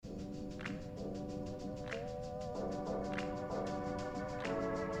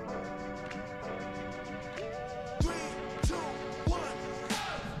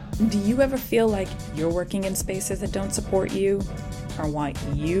Do you ever feel like you're working in spaces that don't support you or want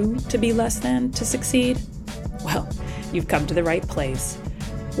you to be less than to succeed? Well, you've come to the right place.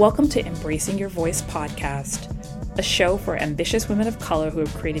 Welcome to Embracing Your Voice podcast, a show for ambitious women of color who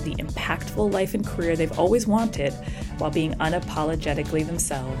have created the impactful life and career they've always wanted while being unapologetically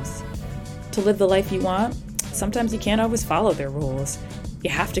themselves. To live the life you want, sometimes you can't always follow their rules. You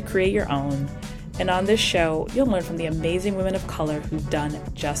have to create your own. And on this show, you'll learn from the amazing women of color who've done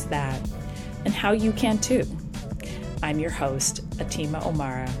just that, and how you can too. I'm your host, Atima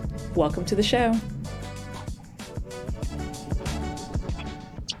Omara. Welcome to the show.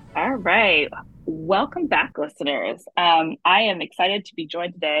 All right. Welcome back, listeners. I am excited to be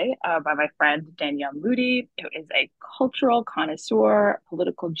joined today by my friend Danielle Moodie, who is a cultural connoisseur,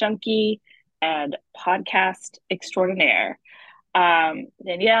 political junkie, and podcast extraordinaire.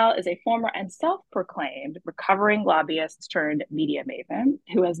 Danielle is a former and self-proclaimed recovering lobbyist turned media maven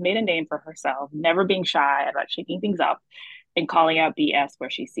who has made a name for herself, never being shy about shaking things up and calling out BS where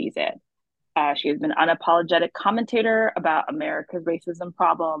she sees it. She has been an unapologetic commentator about America's racism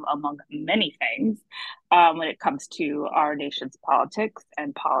problem, among many things, when it comes to our nation's politics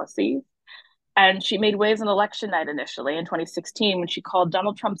and policies. And she made waves on election night initially in 2016 when she called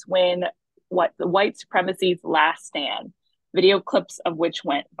Donald Trump's win what the white supremacy's last stand, video clips of which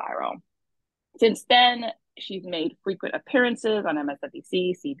went viral. Since then, she's made frequent appearances on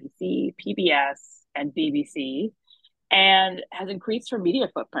MSNBC, CBC, PBS, and BBC, and has increased her media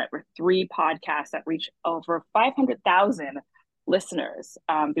footprint with 3 podcasts that reach over 500,000 listeners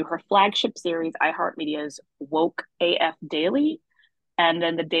through her flagship series, iHeartMedia's Woke AF Daily, and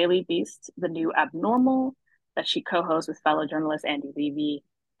then The Daily Beast, The New Abnormal, that she co-hosts with fellow journalist Andy Levy,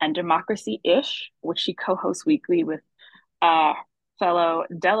 and Democracy-ish, which she co-hosts weekly with uh, fellow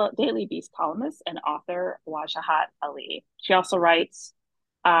Daily Beast columnist and author Wajahat Ali. She also writes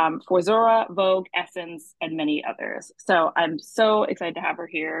for Zora, Vogue, Essence, and many others. So I'm so excited to have her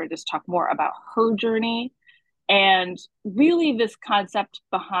here, just talk more about her journey and really this concept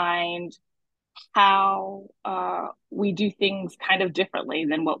behind how we do things kind of differently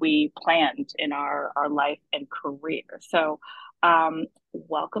than what we planned in our life and career. So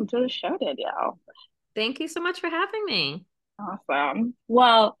welcome to the show, Danielle. Thank you so much for having me. Awesome.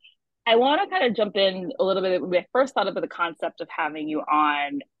 Well, I want to kind of jump in a little bit. When I first thought about the concept of having you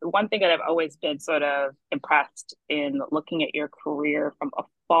on, one thing that I've always been sort of impressed in looking at your career from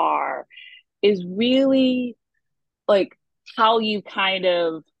afar is really like how you kind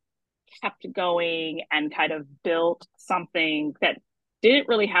of kept going and kind of built something that didn't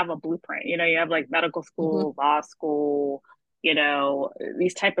really have a blueprint. You know, you have like medical Mhm. school, law school,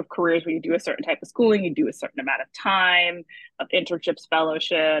 these type of careers where you do a certain type of schooling, you do a certain amount of time of internships,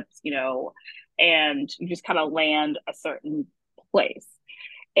 fellowships, and you just kind of land a certain place.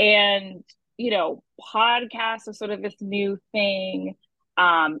 And, podcasts are sort of this new thing.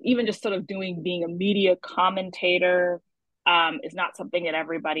 Even just sort of being a media commentator is not something that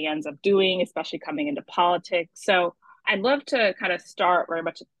everybody ends up doing, especially coming into politics. So I'd love to kind of start very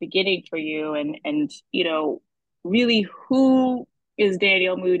much at the beginning for you and really who is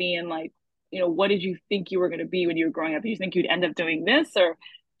Danielle Moodie and like, what did you think you were going to be when you were growing up? Did you think you'd end up doing this or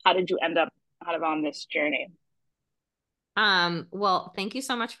how did you end up kind of on this journey? Well, thank you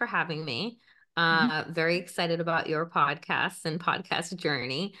so much for having me. Very excited about your podcast and podcast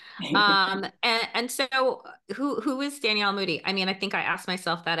journey. And so who is Danielle Moodie? I mean, I think I ask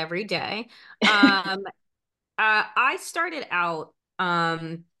myself that every day. I started out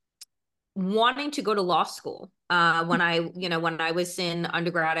wanting to go to law school. When I was in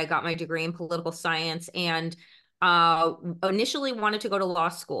undergrad, I got my degree in political science and initially wanted to go to law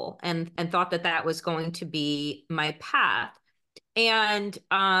school and thought that that was going to be my path. And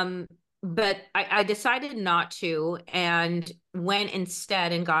but I decided not to and went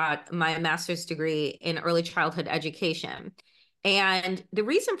instead and got my master's degree in early childhood education. And the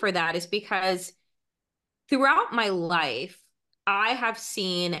reason for that is because throughout my life, I have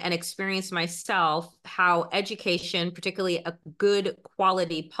seen and experienced myself how education, particularly a good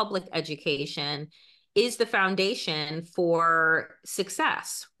quality public education, is the foundation for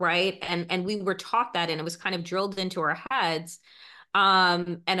success, right? And we were taught that, and it was kind of drilled into our heads.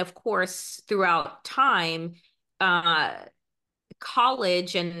 And of course, throughout time, uh,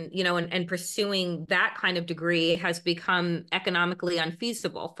 college and pursuing that kind of degree has become economically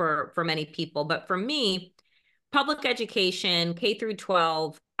unfeasible for many people. But for me, public education, K through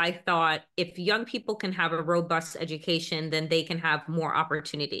 12, I thought if young people can have a robust education, then they can have more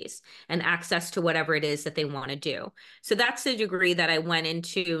opportunities and access to whatever it is that they want to do. So that's the degree that I went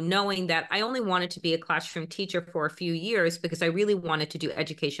into, knowing that I only wanted to be a classroom teacher for a few years because I really wanted to do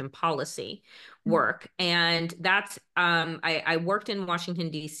education policy work. And that's, I worked in Washington,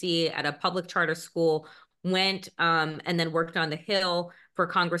 D.C. at a public charter school, went and then worked on the Hill for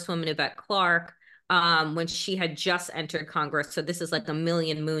Congresswoman Yvette Clarke when she had just entered Congress. So this is like a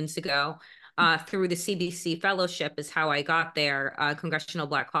million moons ago. Through the CBC Fellowship is how I got there, Congressional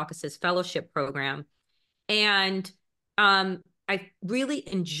Black Caucus's Fellowship Program. And I really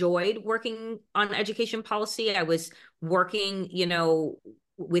enjoyed working on education policy. I was working,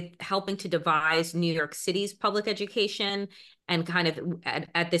 with helping to devise New York City's public education and kind of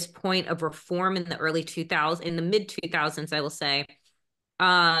at this point of reform in the early 2000s, in the mid 2000s, I will say.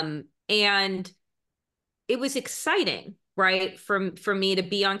 And it was exciting, right, for me to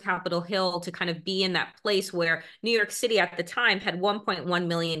be on Capitol Hill, to kind of be in that place where New York City at the time had 1.1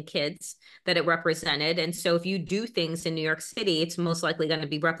 million kids that it represented. And so if you do things in New York City, it's most likely going to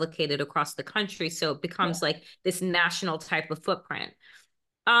be replicated across the country. So it becomes like this national type of footprint.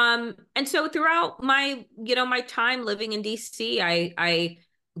 And so throughout my time living in DC, I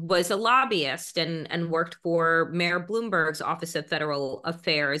was a lobbyist and worked for Mayor Bloomberg's Office of Federal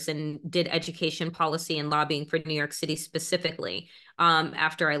Affairs and did education policy and lobbying for New York City specifically,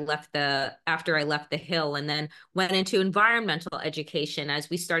 after I left the Hill, and then went into environmental education as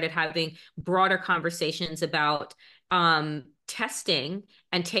we started having broader conversations about testing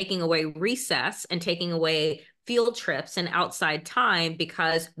and taking away recess and taking away field trips and outside time,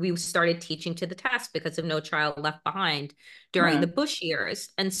 because we started teaching to the test because of No Child Left Behind during the Bush years.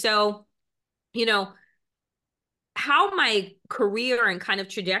 And so, how my career and kind of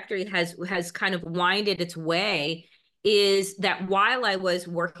trajectory has kind of winded its way is that while I was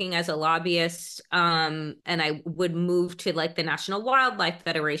working as a lobbyist, and I would move to like the National Wildlife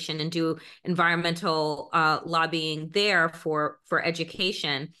Federation and do environmental lobbying there for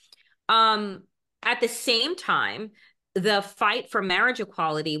education. At the same time, the fight for marriage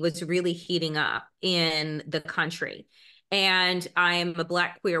equality was really heating up in the country. And I'm a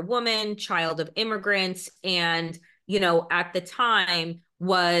Black queer woman, child of immigrants, and, at the time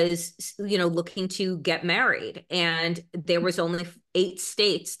was, looking to get married. And there was only 8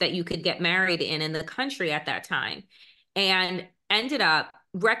 states that you could get married in the country at that time. And ended up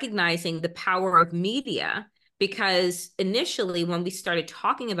recognizing the power of media, because initially when we started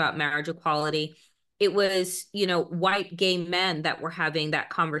talking about marriage equality, it was, white gay men that were having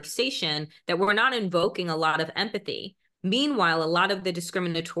that conversation, that were not invoking a lot of empathy. Meanwhile, a lot of the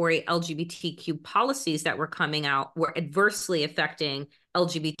discriminatory LGBTQ policies that were coming out were adversely affecting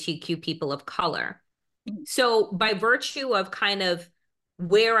LGBTQ people of color. So by virtue of kind of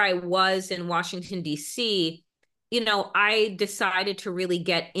where I was in Washington, D.C., I decided to really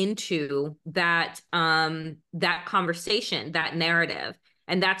get into that conversation, that narrative.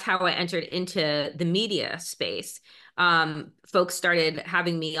 And that's how I entered into the media space. Folks started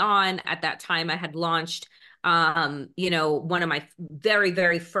having me on. At that time, I had launched, one of my very,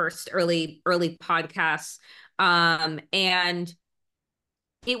 very first early podcasts. And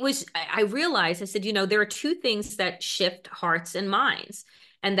I realized, I said, there are 2 things that shift hearts and minds,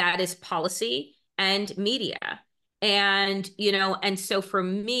 and that is policy and media. And, and so for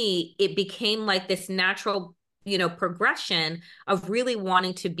me, it became like this natural progression of really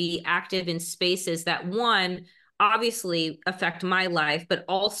wanting to be active in spaces that, one, obviously affect my life, but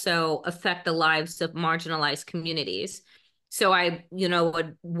also affect the lives of marginalized communities. So I,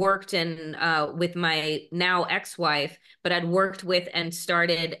 had worked with my now ex-wife, but I'd worked with and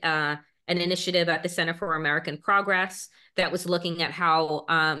started an initiative at the Center for American Progress that was looking at how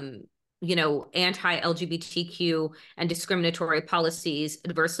anti-LGBTQ and discriminatory policies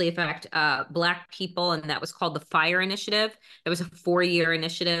adversely affect Black people. And that was called the FIRE Initiative. That was a 4-year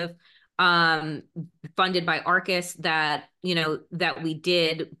initiative funded by Arcus that we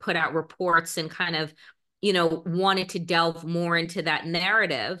did put out reports and kind of, wanted to delve more into that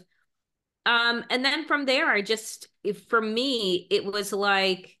narrative. And then from there, for me, it was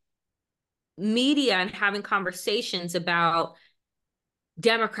like media and having conversations about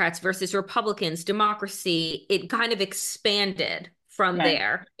Democrats versus Republicans, democracy, it kind of expanded from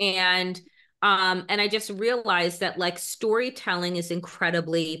there. And I just realized that like storytelling is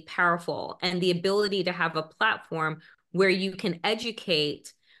incredibly powerful, and the ability to have a platform where you can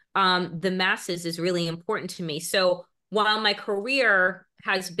educate the masses is really important to me. So while my career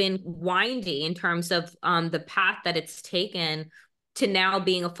has been windy in terms of the path that it's taken to now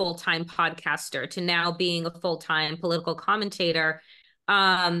being a full-time podcaster, to now being a full-time political commentator,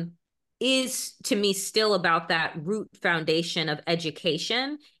 is to me still about that root foundation of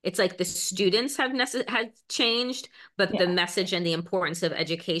education. It's like the students have changed, but the message and the importance of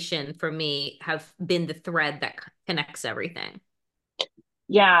education for me have been the thread that connects everything.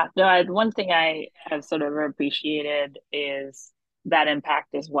 Yeah, no, one thing I have sort of appreciated is that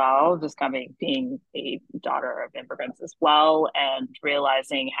impact as well, just coming being a daughter of immigrants as well, and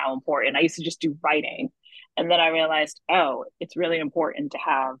realizing how important. I used to just do writing, and then I realized, oh, it's really important to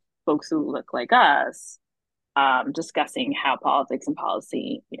have folks who look like us discussing how politics and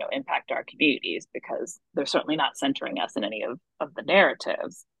policy, impact our communities, because they're certainly not centering us in any of the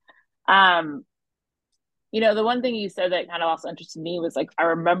narratives. Um, the one thing you said that kind of also interested me was like, I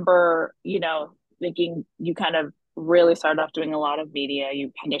remember, thinking you kind of really started off doing a lot of media.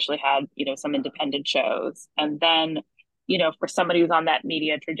 You initially had, some independent shows. And then, for somebody who's on that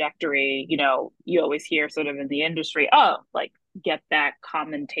media trajectory, you always hear sort of in the industry, oh, like get that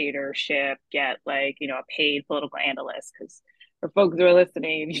commentatorship, get like, a paid political analyst. Because for folks who are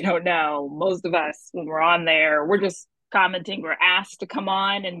listening, you don't know, most of us, when we're on there, we're just commenting, we're asked to come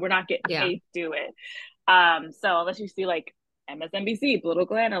on and we're not getting paid to do it. So unless you see like MSNBC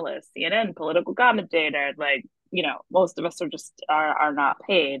political analyst, CNN political commentator, like, most of us are not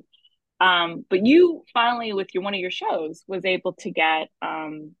paid. But you finally, with one of your shows, was able to get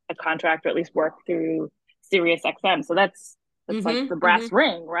a contract or at least work through Sirius XM. So that's like the brass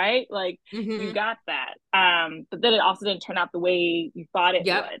ring, right? Like you got that. But then it also didn't turn out the way you thought it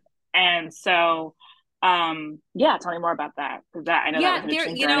would. And so yeah, tell me more about that. Because that I know that was an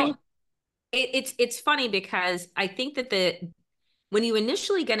interesting journey. It's funny because I think that when you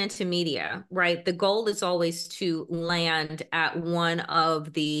initially get into media, right, the goal is always to land at one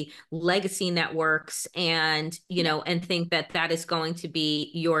of the legacy networks and, and think that that is going to be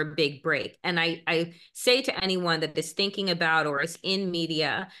your big break. And I say to anyone that is thinking about or is in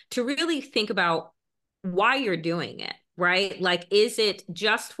media to really think about why you're doing it, right? Like, is it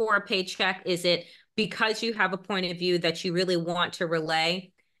just for a paycheck? Is it because you have a point of view that you really want to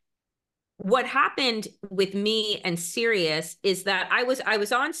relay? What happened with me and Sirius is that I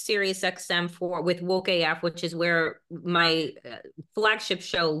was on Sirius XM with Woke AF, which is where my flagship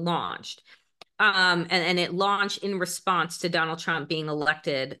show launched. And it launched in response to Donald Trump being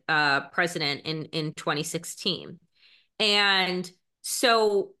elected president in 2016. And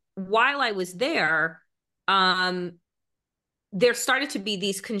so while I was there, there started to be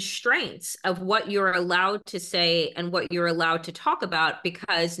these constraints of what you're allowed to say and what you're allowed to talk about,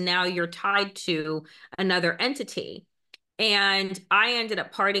 because now you're tied to another entity. And I ended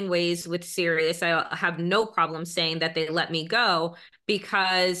up parting ways with Sirius. I have no problem saying that they let me go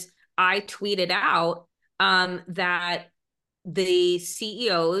because I tweeted out that the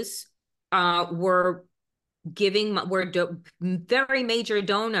CEOs were very major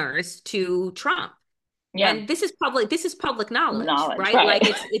donors to Trump. Yeah. And this is public knowledge, right? Right.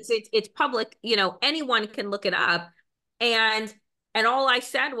 Like it's public, anyone can look it up. And all I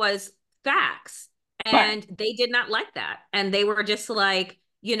said was facts. And they did not like that. And they were just like,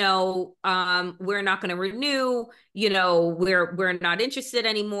 we're not going to renew, we're not interested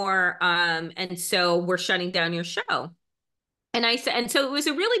anymore. And so we're shutting down your show. And I said, and so it was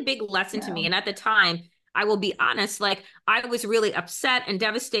a really big lesson to me. And at the time, I will be honest, like I was really upset and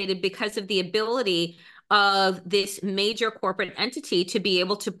devastated because of the ability of this major corporate entity to be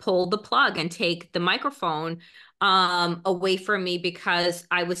able to pull the plug and take the microphone away from me because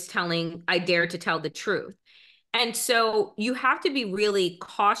I dared to tell the truth. And so you have to be really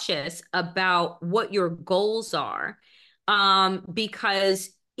cautious about what your goals are, because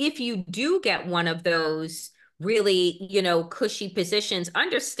if you do get one of those really, cushy positions,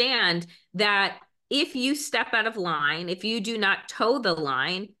 understand that if you step out of line, if you do not toe the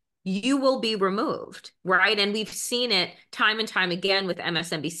line, you will be removed, right? And we've seen it time and time again with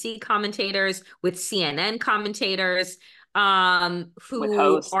MSNBC commentators, with CNN commentators,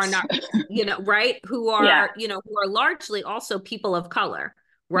 who are not, right? Who are, who are largely also people of color,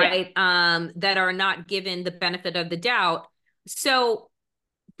 right? That are not given the benefit of the doubt. So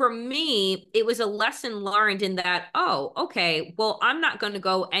for me, it was a lesson learned in that, oh, okay, well, I'm not going to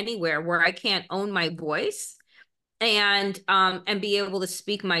go anywhere where I can't own my voice and be able to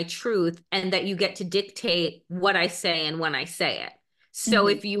speak my truth, and that you get to dictate what I say and when I say it. So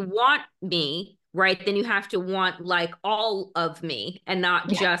if you want me, right, then you have to want like all of me and not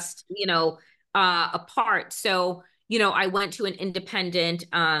just, a part. So, I went to an independent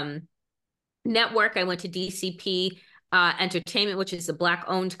network. I went to DCP Entertainment, which is a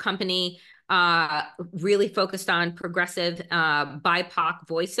Black-owned company, really focused on progressive BIPOC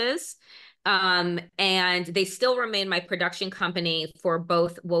voices. And they still remain my production company for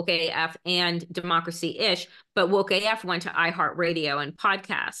both Woke AF and Democracy Ish, but Woke AF went to iHeartRadio and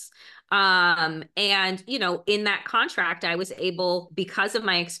podcasts. And, you know, in that contract, I was able, because of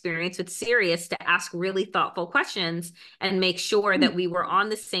my experience with Sirius, to ask really thoughtful questions and make sure that we were on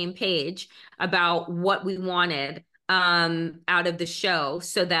the same page about what we wanted out of the show,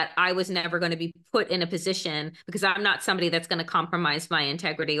 so that I was never going to be put in a position, because I'm not somebody that's going to compromise my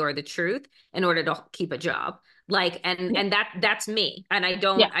integrity or the truth in order to keep a job. Like, and that's me. And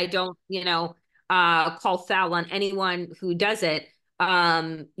Yeah. I don't, you know, call foul on anyone who does it,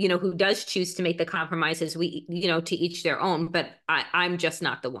 you know, who does choose to make the compromises. We, you know, to each their own, but I'm just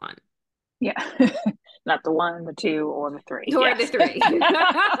not the one. Yeah. Not the one, the two, or the three. Or Yes. the three.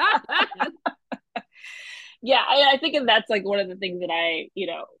 Yeah, I think that's like one of the things that I,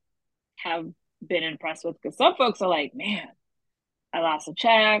 have been impressed with, because some folks are like, man, I lost a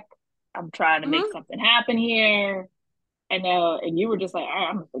check. I'm trying to make Mhm. something happen here. And you were just like, all right,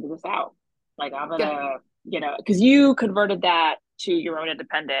 I'm gonna figure this out. Like I'm Yeah. gonna, because you converted that to your own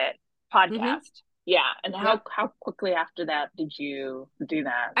independent Hmm. podcast. Yeah. And Yep. how quickly after that did you do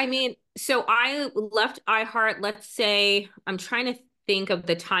that? I mean, so I left iHeart, let's say, I'm trying to think of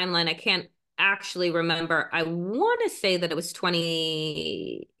the timeline. I can't actually remember. I want to say that it was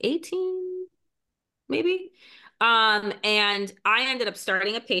 2018, maybe. And I ended up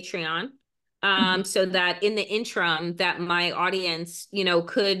starting a Patreon, Mhm. so that in the interim that my audience, you know,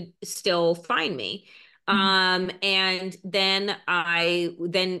 could still find me. Mhm. And then I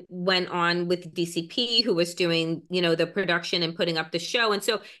then went on with DCP, who was doing, you know, the production and putting up the show. And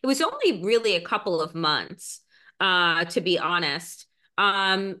so it was only really a couple of months, to be honest.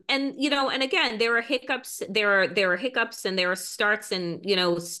 And you know, and again, there are hiccups, there are hiccups and there are starts and, you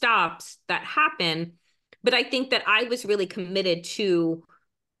know, stops that happen. But I think that I was really committed to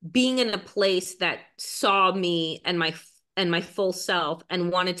being in a place that saw me and my full self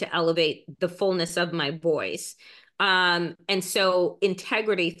and wanted to elevate the fullness of my voice. And so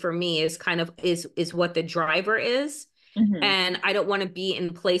integrity for me is kind of is what the driver is. Mhm. And I don't want to be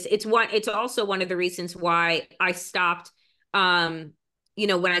in place. It's also one of the reasons why I stopped, um you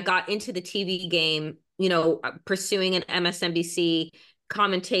know, when I got into the TV game, you know, pursuing an MSNBC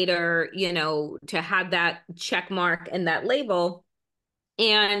commentator, you know, to have that check mark and that label.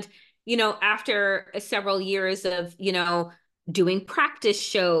 And, you know, after several years of, you know, doing practice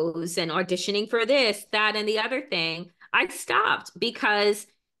shows and auditioning for this, that, and the other thing, I stopped because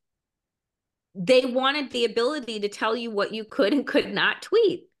they wanted the ability to tell you what you could and could not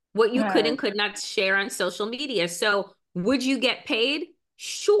tweet, what you could Right. and could not share on social media. So, would you get paid?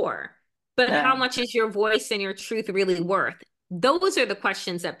 Sure. But how Yeah. much is your voice and your truth really worth? Those are the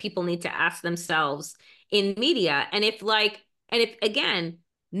questions that people need to ask themselves in media. And if again,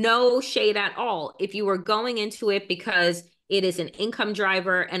 no shade at all, if you were going into it because it is an income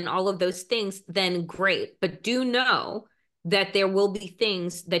driver and all of those things, then great. But do know that there will be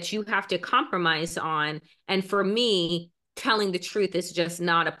things that you have to compromise on. And for me, telling the truth is just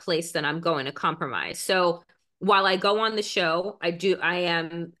not a place that I'm going to compromise. So while I go on the show, I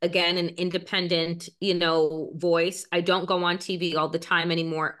am again an independent, you know, voice. I don't go on TV all the time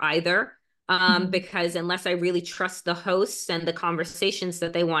anymore either. Mhm. Because unless I really trust the hosts and the conversations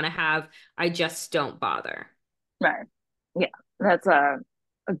that they want to have, I just don't bother. Right. Yeah. That's a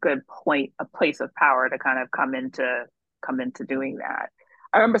good point, a place of power to kind of come into doing that.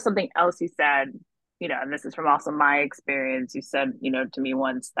 I remember something else you said, and this is from also my experience. You said, to me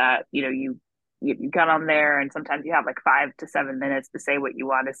once that, you got on there and sometimes you have like 5 to 7 minutes to say what you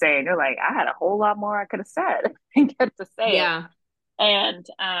want to say. And you're like, I had a whole lot more I could have said and get to say it. Yeah. And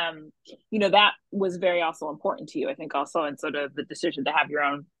that was very also important to you, I think, also in sort of the decision to have your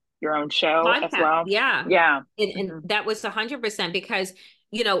own show as Podcast. well. Yeah. Yeah. And Hmm. that was 100% because,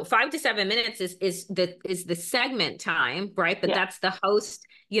 you know, 5 to 7 minutes is the segment time, right? But Yeah. that's the host,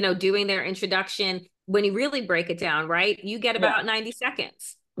 you know, doing their introduction. When you really break it down, right? You get Yeah. about 90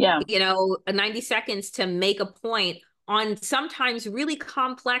 seconds, Yeah. you know, 90 seconds to make a point on sometimes really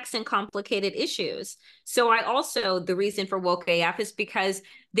complex and complicated issues. So I also, the reason for Woke AF is because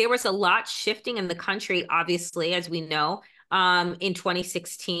there was a lot shifting in the country, obviously, as we know, in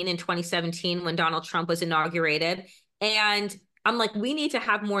 2016 and 2017 when Donald Trump was inaugurated. And I'm like, we need to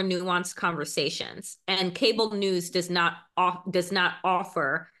have more nuanced conversations. And cable news does not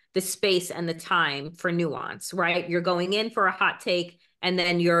offer the space and the time for nuance, right? You're going in for a hot take and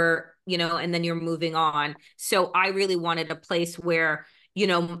then you're moving on. So I really wanted a place where, you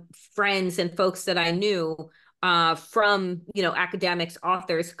know, friends and folks that I knew from, you know, academics,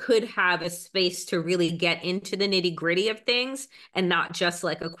 authors could have a space to really get into the nitty gritty of things and not just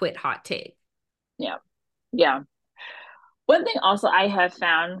like a quick hot take. Yeah. Yeah. One thing also I have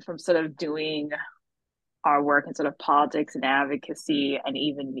found from sort of doing our work in sort of politics and advocacy and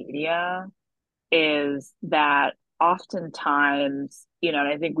even media is that oftentimes, you know, and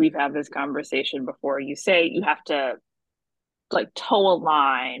I think we've had this conversation before, you say you have to like toe a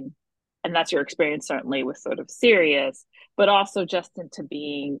line, and that's your experience certainly with sort of serious, but also just into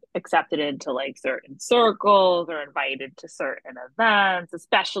being accepted into like certain circles or invited to certain events,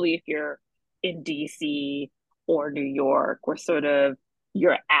 especially if you're in DC or New York, where sort of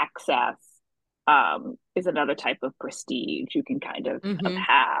your access is another type of prestige you can kind of Mm-hmm.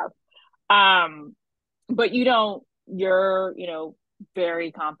 have. But you're, you know,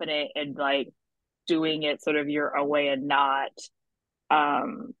 very confident in like doing it sort of your own way and not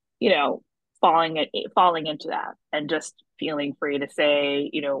you know, falling into that and just feeling free to say,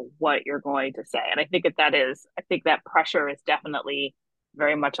 you know, what you're going to say. And I think that pressure is definitely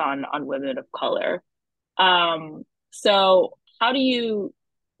very much on women of color. So how do you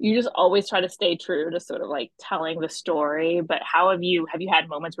just always try to stay true to sort of like telling the story, but have you had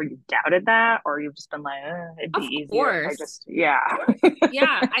moments where you doubted that, or you've just been like, it'd be Of easier if I course. just, yeah.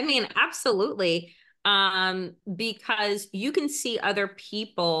 Yeah, I mean, absolutely. Because you can see other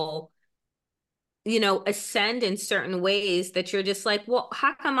people, you know, ascend in certain ways that you're just like, well,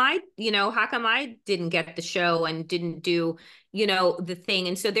 how come I didn't get the show and didn't do, you know, the thing?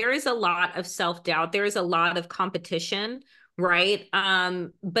 And so there is a lot of self-doubt. There is a lot of competition, right?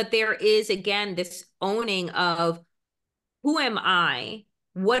 But there is, again, this owning of who am I?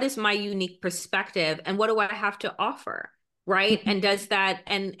 What is my unique perspective? And what do I have to offer? Right. And does that,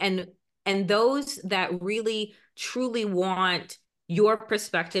 and those that really truly want your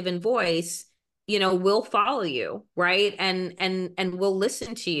perspective and voice, you know, will follow you, right? And will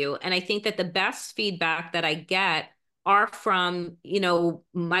listen to you. And I think that the best feedback that I get are from, you know,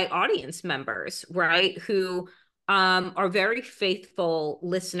 my audience members, right? Who are very faithful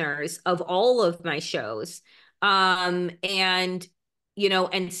listeners of all of my shows, and you know,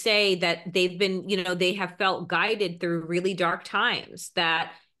 and say that they've been, you know, they have felt guided through really dark times,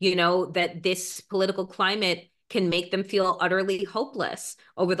 that, you know, that this political climate can make them feel utterly hopeless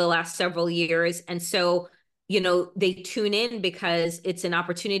over the last several years. And so, you know, they tune in because it's an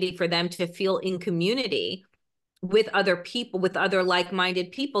opportunity for them to feel in community with other people, with other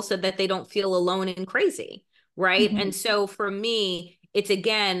like-minded people, so that they don't feel alone and crazy, right? Mm-hmm. And so for me, it's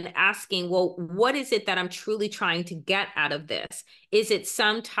again asking, well, what is it that I'm truly trying to get out of this? Is it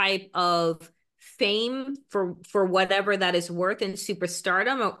some type of fame for whatever that is worth in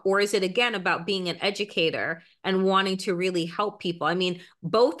superstardom, or is it again about being an educator and wanting to really help people? I mean,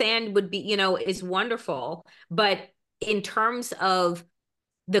 both and would be, you know, is wonderful, but in terms of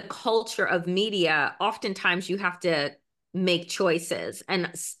the culture of media, oftentimes you have to make choices.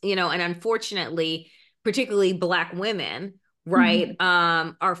 And, you know, and unfortunately, particularly Black women, right,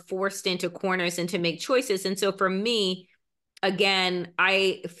 Mm-hmm. are forced into corners and to make choices. And so for me, again,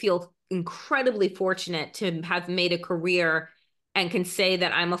 I feel incredibly fortunate to have made a career and can say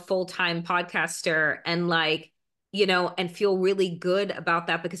that I'm a full-time podcaster and like, you know, and feel really good about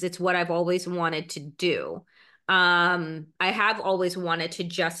that because it's what I've always wanted to do. I have always wanted to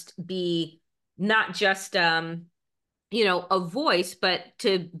just be not just you know, a voice, but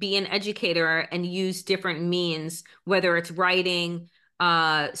to be an educator and use different means, whether it's writing,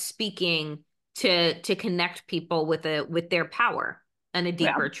 speaking, to connect people with their power and a Yeah.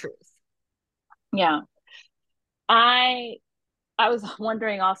 deeper truth. Yeah. I I was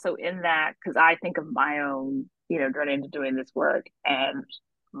wondering also in that, because I think of my own, you know, journey into doing this work, and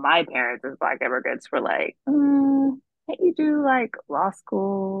my parents as Black immigrants were like, can't you do like law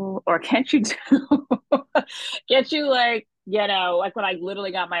school, or can't you do, can't you like, you know, like when I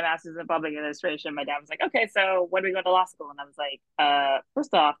literally got my master's in public administration, my dad was like, okay, so when do we go to law school? And I was like,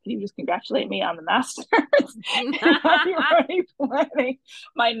 first off, can you just congratulate me on the master's? And are you already planning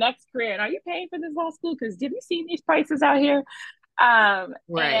my next career? And are you paying for this law school? Because have you seen these prices out here? Right.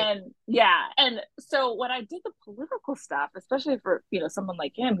 And yeah, and so when I did the political stuff, especially for, you know, someone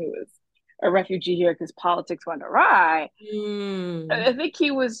like him who was a refugee here because politics went awry, Mm. I think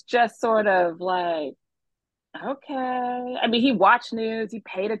he was just sort of like, okay. I mean, he watched news, he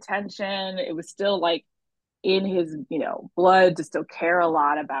paid attention. It was still like in his, you know, blood to still care a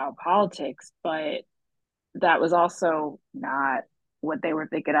lot about politics, but that was also not what they were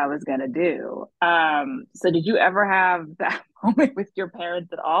thinking I was gonna do. So did you ever have that moment with your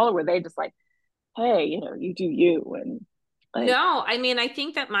parents at all, or were they just like, "Hey, you know, you do you," and like, No, I mean, I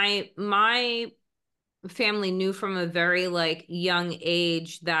think that my family knew from a very like young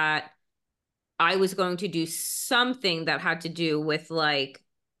age that I was going to do something that had to do with like,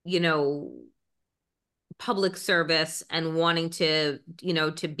 you know, public service and wanting to, you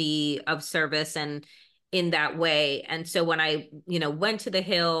know, to be of service and in that way. And so when I, you know, went to the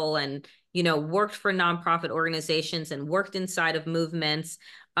Hill and, you know, worked for nonprofit organizations and worked inside of movements,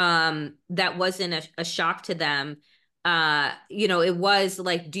 that wasn't a shock to them. You know, it was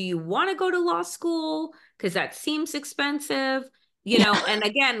like, do you want to go to law school? Because that seems expensive, you know, and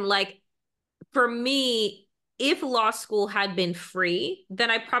again, like for me, if law school had been free,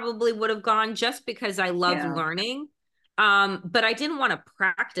 then I probably would have gone just because I love Yeah. learning. But I didn't want to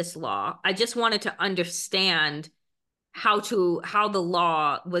practice law. I just wanted to understand how the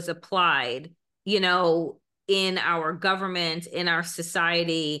law was applied, you know, in our government, in our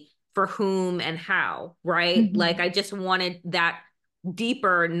society, for whom and how, right? Like Mhm. I just wanted that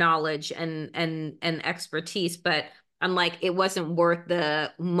deeper knowledge and expertise, but I'm like, it wasn't worth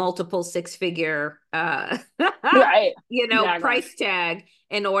the multiple six-figure Right. you know, Exactly. price tag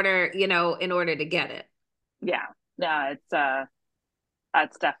in order, you know, in order to get it. Yeah. No, it's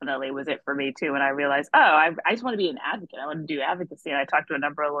that's definitely was it for me too. When I realized, oh, I just want to be an advocate. I want to do advocacy. And I talked to a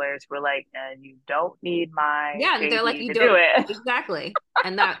number of lawyers who were like, you don't need my Yeah, and they're like, JD you to do don't it. exactly.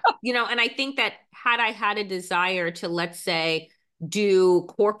 And that, you know, and I think that had I had a desire to, let's say, do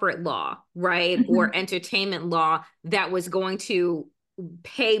corporate law, right, or entertainment law that was going to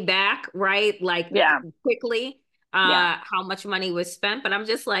pay back, right, like Yeah. quickly, Yeah. how much money was spent. But I'm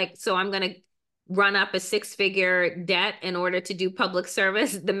just like, so I'm gonna run up a six-figure debt in order to do public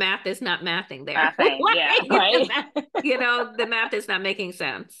service. The math is not mathing there. Thing. Yeah. Like, Right. you know, the math is not making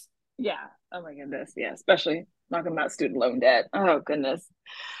sense. Yeah. Oh my goodness. Yeah. Especially talking about student loan debt. Oh goodness.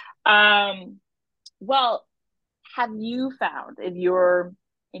 Um, well, have you found in your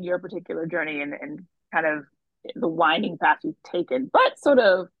particular journey and kind of the winding path you've taken, but sort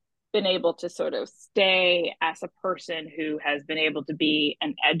of been able to sort of stay as a person who has been able to be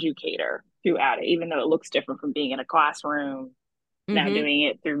an educator throughout it, even though it looks different from being in a classroom, now Mm-hmm. doing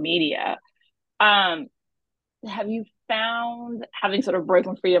it through media. Um, have you found having sort of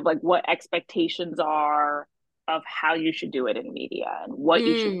broken free of like what expectations are of how you should do it in media and what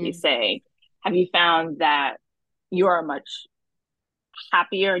you should be Mm. saying? Have you found that you are much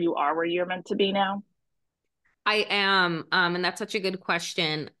happier you are where you're meant to be now? I am, and that's such a good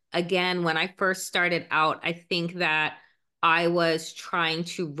question. Again, when I first started out, I think that I was trying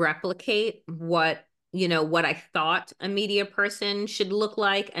to replicate what, you know, what I thought a media person should look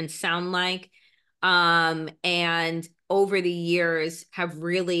like and sound like. And over the years have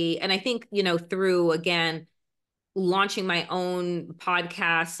really, and I think, you know, through again, launching my own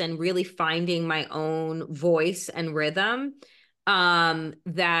podcasts and really finding my own voice and rhythm,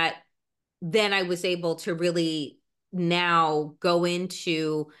 that then I was able to really now go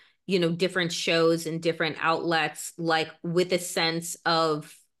into, you know, different shows and different outlets, like with a sense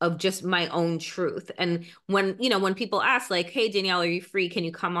of just my own truth. And when, you know, when people ask like, hey, Danielle, are you free? Can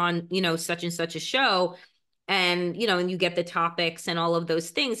you come on, you know, such and such a show? And, you know, and you get the topics and all of those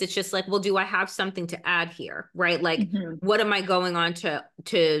things. It's just like, well, do I have something to add here? Right. Like, Mm-hmm. what am I going on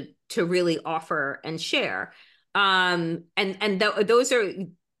to really offer and share?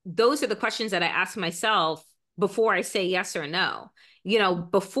 Those are the questions that I ask myself before I say yes or no. You know,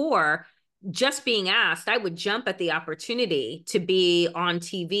 before just being asked, I would jump at the opportunity to be on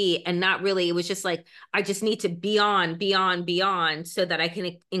TV and not really, it was just like, I just need to be on so that I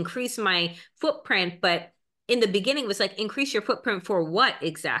can increase my footprint. But in the beginning, it was like, increase your footprint for what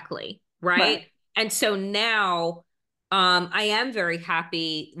exactly? Right. Right. And so now I am very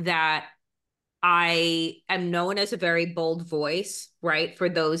happy that I am known as a very bold voice, right? For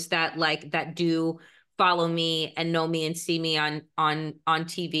those that like that do follow me and know me and see me on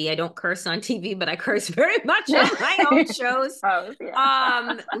TV. I don't curse on TV, but I curse very much Yeah. on my own shows. Oh,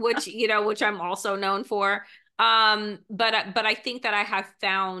 yeah. Which you know, which I'm also known for. But I think that I have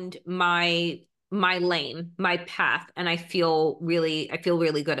found my lane, my path, and I feel really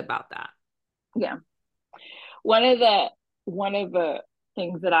good about that. Yeah. One of the one of the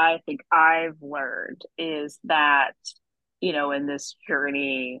things that I think I've learned is that, in this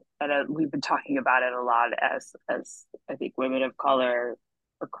journey, and we've been talking about it a lot as I think women of color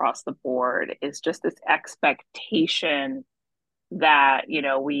across the board, is just this expectation that,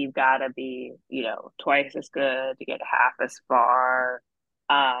 we've got to be, twice as good to get half as far.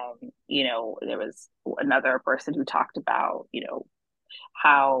 There was another person who talked about,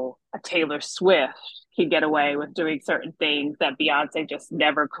 how a Taylor Swift could get away with doing certain things that Beyonce just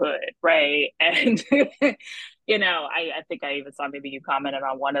never could, right? And I think I even saw maybe you commented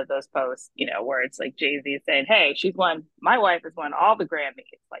on one of those posts, where it's like Jay-Z saying, "Hey, my wife has won all the Grammys,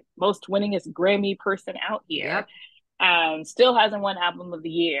 like most winningest Grammy person out here, Yep. and still hasn't won Album of the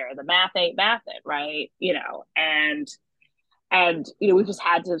Year. The math ain't mathin', right?" And we just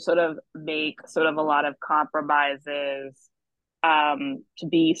had to sort of make sort of a lot of compromises to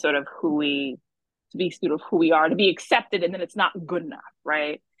be sort of who we to be sort of who we are, to be accepted, and then it's not good enough,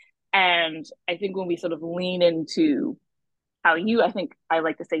 right? And I think when we sort of lean into I think I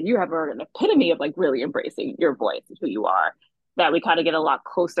like to say you have an epitome of like really embracing your voice and who you are, that we kind of get a lot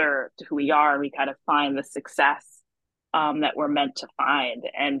closer to who we are, and we kind of find the success that we're meant to find.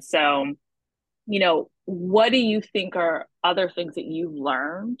 And so, what do you think are other things that you've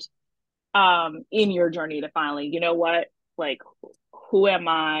learned in your journey to finally, like, who am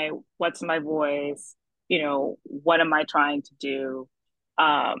I? What's my voice? What am I trying to do?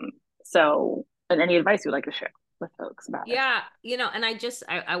 And any advice you'd like to share with folks about it? Yeah, and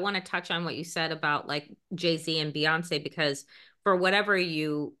I want to touch on what you said about like Jay-Z and Beyonce, because for whatever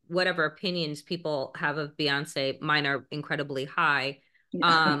opinions people have of Beyonce, mine are incredibly high,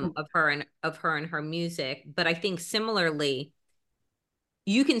 Yeah. of her and her music. But I think similarly,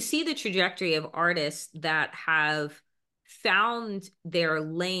 you can see the trajectory of artists that have found their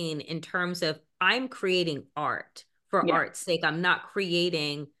lane in terms of, I'm creating art for Yeah. art's sake. I'm not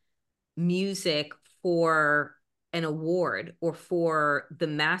creating music for an award or for the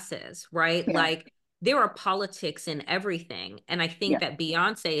masses, right? Yeah. Like, there are politics in everything. And I think Yeah. that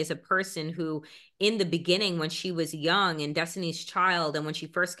Beyonce is a person who, in the beginning, when she was young in Destiny's Child, and when she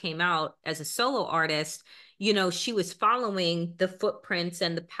first came out as a solo artist, she was following the footprints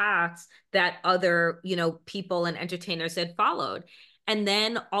and the paths that other, people and entertainers had followed. And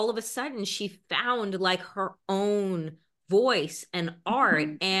then all of a sudden she found like her own voice and art,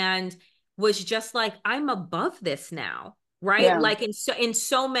 Mhm. and was just like, I'm above this now, right? Yeah. Like in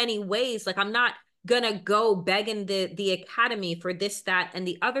so many ways, like, I'm not gonna go begging the academy for this, that, and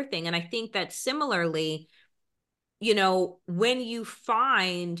the other thing. And I think that similarly, when you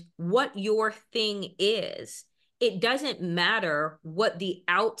find what your thing is, it doesn't matter what the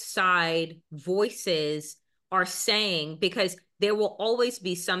outside voices are saying, because there will always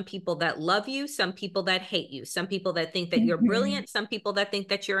be some people that love you, some people that hate you, some people that think that you're Mhm. brilliant, some people that think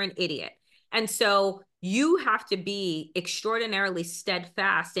that you're an idiot. And so you have to be extraordinarily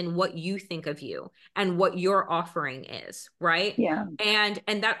steadfast in what you think of you and what your offering is, right? Yeah. And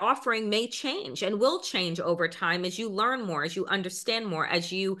that offering may change and will change over time as you learn more, as you understand more,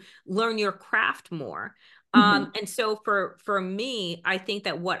 as you learn your craft more. Mhm. And so for me, I think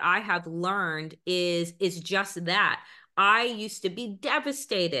that what I have learned is just that. I used to be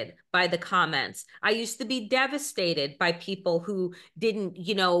devastated by the comments. I used to be devastated by people who didn't,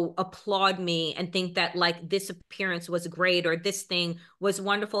 applaud me and think that like this appearance was great or this thing was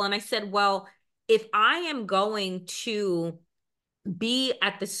wonderful. And I said, well, if I am going to be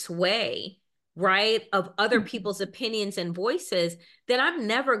at the sway, right, of other Mhm. people's opinions and voices, then I'm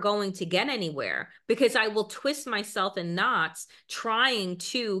never going to get anywhere, because I will twist myself in knots trying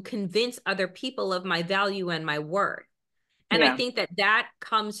to convince other people of my value and my worth. And I Yeah. think that that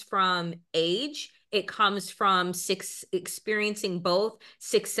comes from age. It comes from experiencing both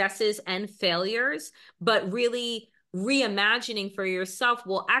successes and failures, but really reimagining for yourself,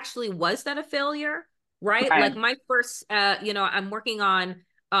 well, actually, was that a failure? Right? Right. Like my first, I'm working on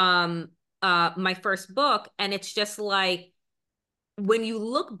my first book, and it's just like, when you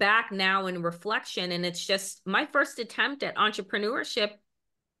look back now in reflection, and it's just my first attempt at entrepreneurship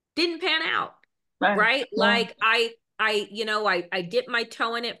didn't pan out, Right. right? Yeah. Like I dipped my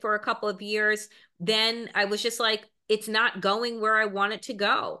toe in it for a couple of years. Then I was just like, it's not going where I want it to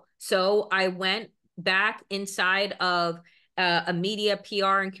go. So I went back inside of a media,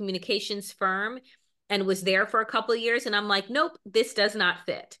 PR, and communications firm, and was there for a couple of years. And I'm like, nope, this does not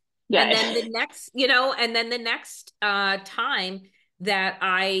fit. And Yeah. then the next time that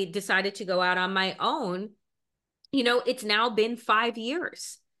I decided to go out on my own, it's now been 5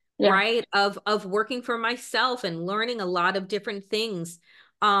 years, Yeah. right? Of working for myself and learning a lot of different things,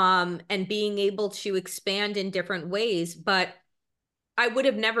 and being able to expand in different ways. But I would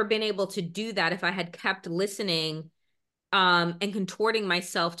have never been able to do that if I had kept listening, and contorting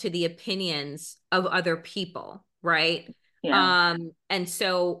myself to the opinions of other people, right? Yeah. And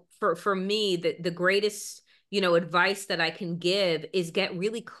so for me, the greatest, advice that I can give is get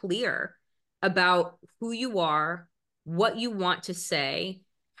really clear about who you are, what you want to say,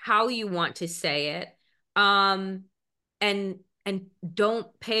 how you want to say it, um, and and don't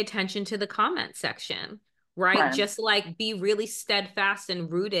pay attention to the comment section, right? Right. Just like be really steadfast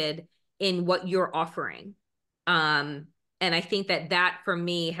and rooted in what you're offering. Um, and I think that that for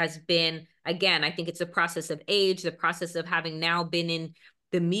me has been, again, I think it's a process of age, the process of having now been in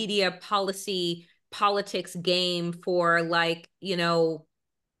the media policy, politics game for like,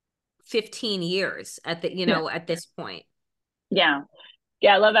 15 years at the, Yeah. at this point. Yeah.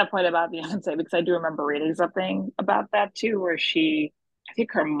 Yeah, I love that point about Beyonce because I do remember reading something about that too, where I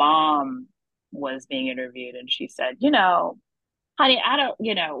think her mom was being interviewed and she said, honey, I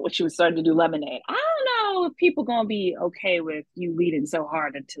don't, when she was starting to do Lemonade, I don't know if people gonna be okay with you leading so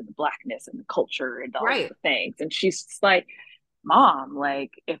hard into the blackness and the culture and all of Right. the things. And she's just like, Mom,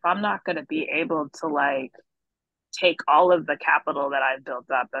 like, if I'm not gonna be able to like take all of the capital that I've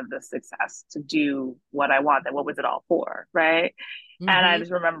built up and the success to do what I want, then what was it all for? Right. And I Mm-hmm.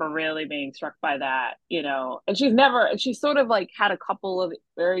 just remember really being struck by that, and she's sort of like had a couple of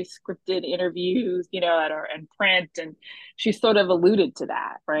very scripted interviews, that are in print. And she sort of alluded to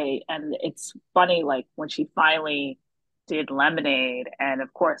that. Right. And it's funny, like when she finally did Lemonade and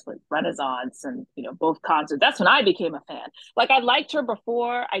of course like Renaissance and, both concerts, that's when I became a fan. Like I liked her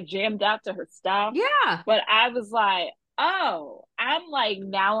before, I jammed out to her stuff, Yeah. but I was like, oh, I'm like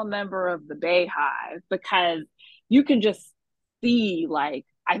now a member of the Bay Hive because you can just see, like,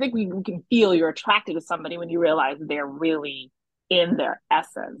 I think we can feel you're attracted to somebody when you realize they're really in their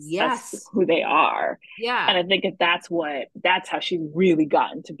essence. That's Yes. who they are. And Yeah. I think that's how she's really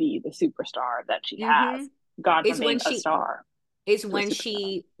gotten to be the superstar that she Mm-hmm. has, gone from Is when being a she star is to a when superstar.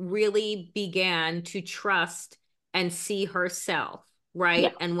 she really began to trust and see herself, Yeah.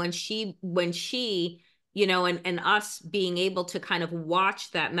 right? And when she, and us being able to kind of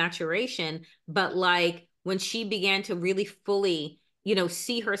watch that maturation, but like when she began to really fully,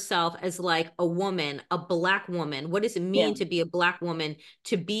 see herself as like a woman, a black woman. What does it Yeah. mean to be a black woman,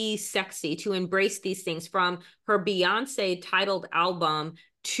 to be sexy, to embrace these things, from her Beyonce titled album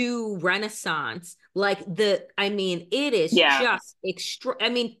to Renaissance? Like I mean, it is Yeah. just I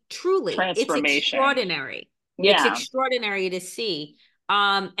mean, truly, it's Transformation. extraordinary. It's Yeah. extraordinary to see.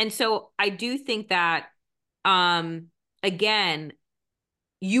 And so I do think that, um, again,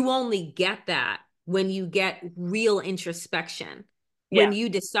 you only get that when you get real introspection, when Yeah. you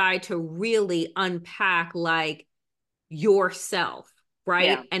decide to really unpack like yourself, Yeah.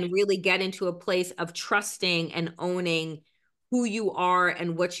 right? And really get into a place of trusting and owning who you are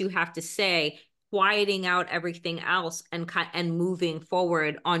and what you have to say, quieting out everything else, and moving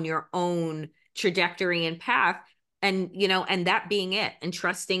forward on your own trajectory and path. And that being it, and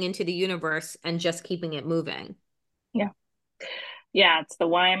trusting into the universe and just keeping it moving. Yeah. Yeah. It's the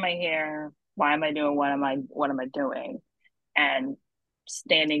why am I here? Why am I doing what am I doing? And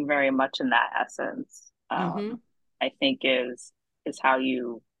standing very much in that essence, Mm-hmm. I think is how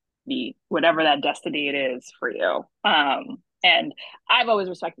you be whatever that destiny it is for you. And I've always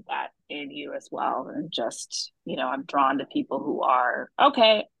respected that in you as well. And just, I'm drawn to people who are,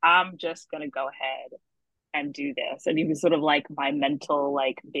 okay, I'm just gonna go ahead and do this. And he was sort of like my mental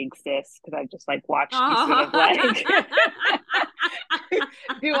like big sis because I just like watched you sort of like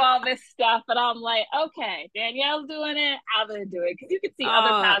do all this stuff. And I'm like, okay, Danielle's doing it, I'm gonna do it. Because you can see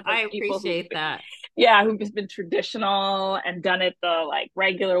other Oh, paths of I people appreciate that. who've just been traditional and done it the like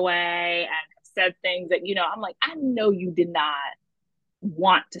regular way and have said things that, I'm like, I know you did not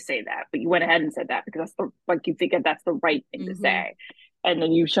want to say that, but you went ahead and said that because that's like you think that that's the right thing to Mm-hmm. say. And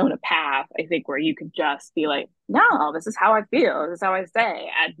then you've shown a path, I think, where you can just be like, no, this is how I feel. This is how I say,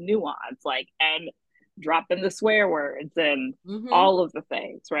 add nuance, like, and drop in the swear words and Mm-hmm. all of the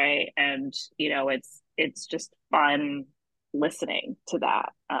things, right? And it's just fun listening to that,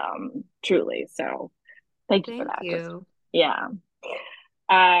 truly. So thank you for Thank that. Because you. yeah.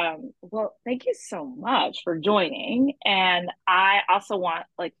 Well, thank you so much for joining. And I also want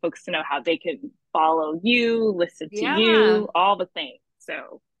like folks to know how they can follow you, listen to Yeah. you, all the things.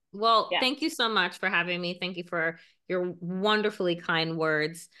 So Well, yeah. thank you so much for having me. Thank you for your wonderfully kind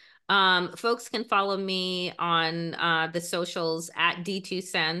words. Folks can follow me on the socials at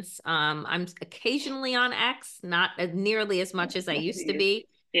D2Sense. I'm occasionally on X, not nearly as much as I used to be.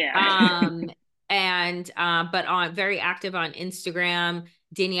 Yeah. Um, and but on very active on Instagram,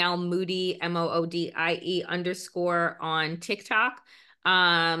 Danielle Moodie, Moodie _ on TikTok.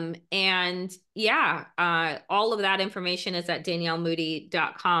 And yeah, all of that information is at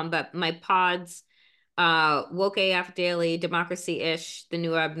daniellemoodie.com. But my pods, Woke AF Daily, Democracy Ish, The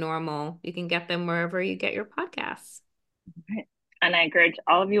New Abnormal, you can get them wherever you get your podcasts. And I encourage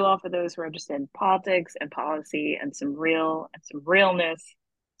for those who are interested in politics and policy and some realness,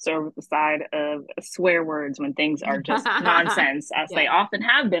 serve with the side of swear words when things are just nonsense, as they often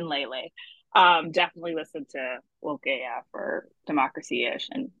have been lately. Definitely listen to Woke AF or Democracy-ish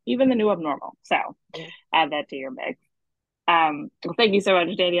and even the New Abnormal. So add that to your mix. Well, thank you so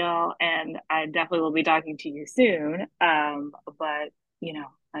much, Danielle, and I definitely will be talking to you soon. But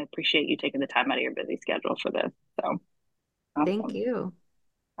I appreciate you taking the time out of your busy schedule for this. So awesome. Thank you.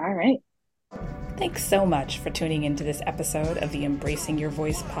 All right. Thanks so much for tuning into this episode of the Embracing Your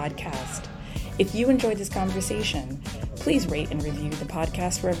Voice podcast. If you enjoyed this conversation, please rate and review the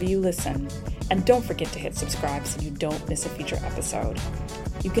podcast wherever you listen. And don't forget to hit subscribe so you don't miss a future episode.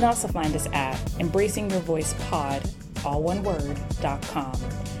 You can also find us at embracingyourvoicepod, all one word.com.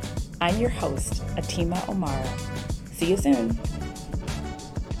 I'm your host, Atima Omara. See you soon.